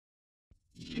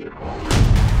Who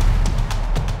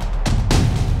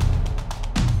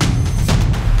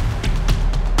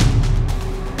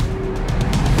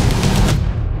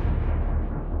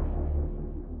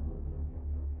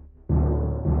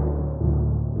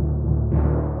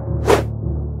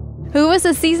was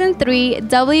the Season 3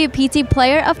 WPT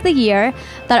Player of the Year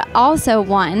that also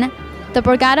won the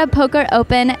Borgata Poker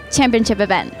Open Championship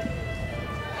event?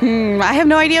 I have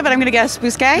no idea, but I'm going to guess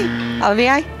Busquet,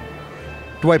 LVI.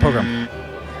 Dwight Program.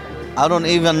 I don't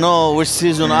even know which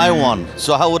season I won,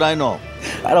 so how would I know?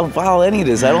 I don't follow any of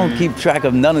this. I don't keep track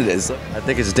of none of this. I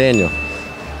think it's Daniel.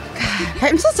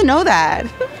 I'm supposed to know that.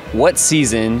 What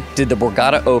season did the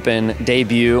Borgata Open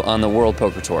debut on the World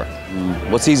Poker Tour?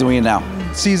 What season are we in now?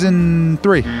 Season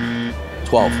 3.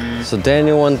 12. So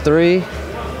Daniel won 3.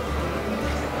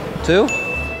 2?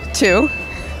 2.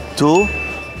 2?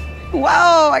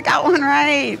 Whoa, I got one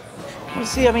right. Well,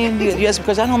 see, I mean, yes,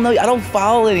 because I don't know. I don't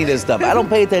follow any of this stuff. I don't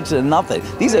pay attention to nothing.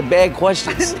 These are bad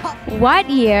questions. What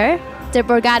year did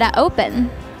Borgata open?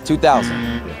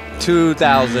 2000.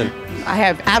 2000. I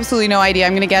have absolutely no idea.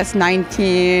 I'm going to guess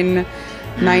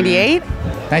 1998.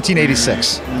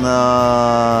 1986.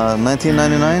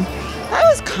 1999? That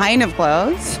was kind of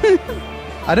close.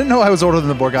 I didn't know I was older than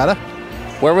the Borgata.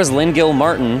 Where was Lynn Gill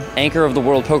Martin, anchor of the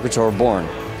World Poker Tour, born?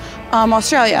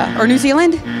 Australia or New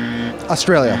Zealand?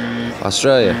 Australia.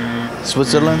 Australia.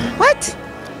 Switzerland? What?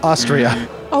 Austria.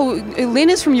 Oh, Lynn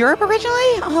is from Europe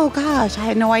originally? Oh gosh, I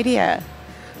had no idea.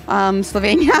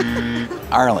 Slovenia?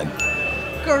 Ireland.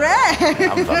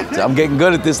 Correct. I'm getting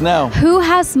good at this now. Who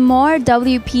has more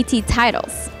WPT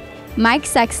titles? Mike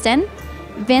Sexton,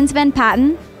 Vince Van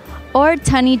Patten, or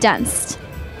Tony Dunst?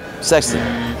 Sexton.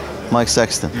 Mike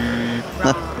Sexton.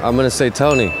 I'm going to say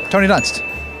Tony. Tony Dunst.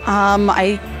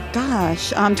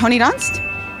 Tony Dunst?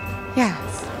 Yes.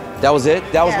 That was it?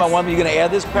 That was my Yes. one? You're going to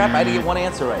add this crap? I didn't get one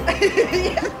answer right.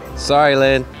 Sorry,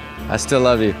 Lynn. I still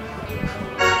love you.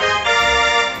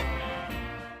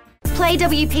 Play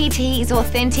WPT's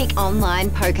authentic online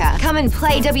poker. Come and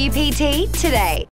play WPT today.